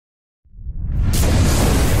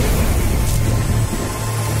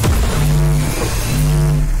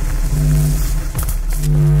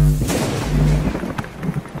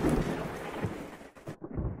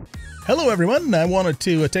Hello everyone, I wanted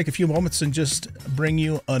to take a few moments and just bring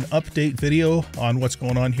you an update video on what's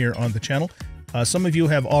going on here on the channel. Some of you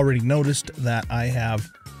have already noticed that I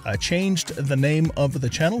have changed the name of the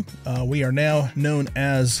channel. We are now known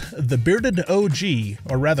as The Bearded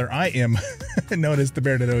OG, or rather I am known as The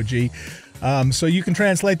Bearded OG. So you can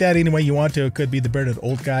translate that any way you want to. It could be The Bearded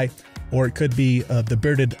Old Guy, or it could be The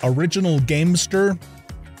Bearded Original Gamester.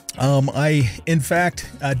 I, in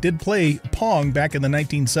fact, did play Pong back in the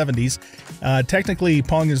 1970s. Technically,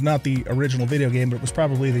 Pong is not the original video game, but it was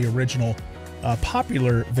probably the original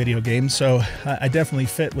popular video game, so I definitely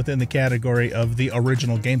fit within the category of the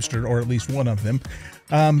original gamester, or at least one of them.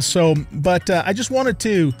 I just wanted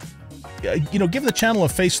to, give the channel a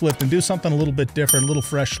facelift and do something a little bit different, a little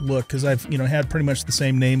fresh look, because I've, had pretty much the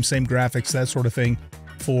same name, same graphics, that sort of thing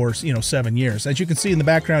for, 7 years. As you can see in the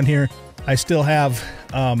background here, I still have,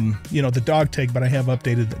 the dog tag, but I have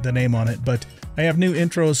updated the name on it. But I have new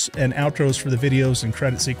intros and outros for the videos and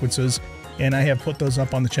credit sequences, and I have put those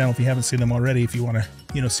up on the channel if you haven't seen them already, if you want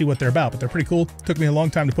to, see what they're about. But they're pretty cool. Took me a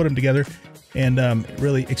long time to put them together, and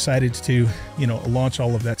really excited to, launch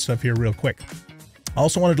all of that stuff here real quick. I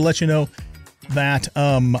also wanted to let you know that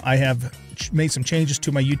I have made some changes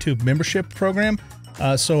to my YouTube membership program.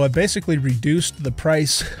 So I basically reduced the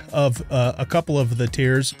price of a couple of the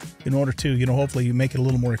tiers in order to, hopefully make it a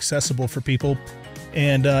little more accessible for people.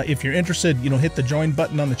 And if you're interested, hit the join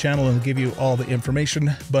button on the channel and it'll give you all the information.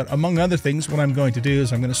 But among other things, what I'm going to do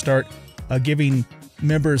is I'm going to start giving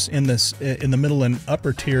members in the middle and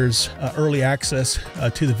upper tiers early access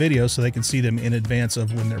to the videos so they can see them in advance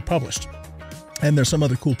of when they're published. And there's some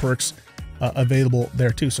other cool perks available there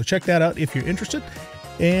too. So check that out if you're interested.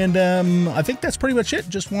 And I think that's pretty much it.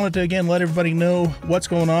 Just wanted to, again, let everybody know what's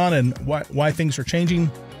going on and why things are changing.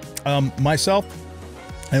 Myself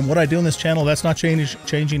and what I do on this channel, that's not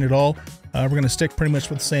changing at all. We're going to stick pretty much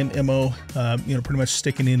with the same MO, pretty much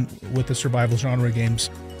sticking in with the survival genre games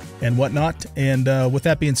and whatnot. And with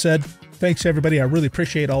that being said, thanks everybody. I really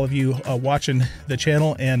appreciate all of you watching the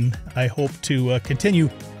channel, and I hope to continue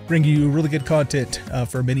bringing you really good content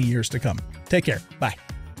for many years to come. Take care. Bye.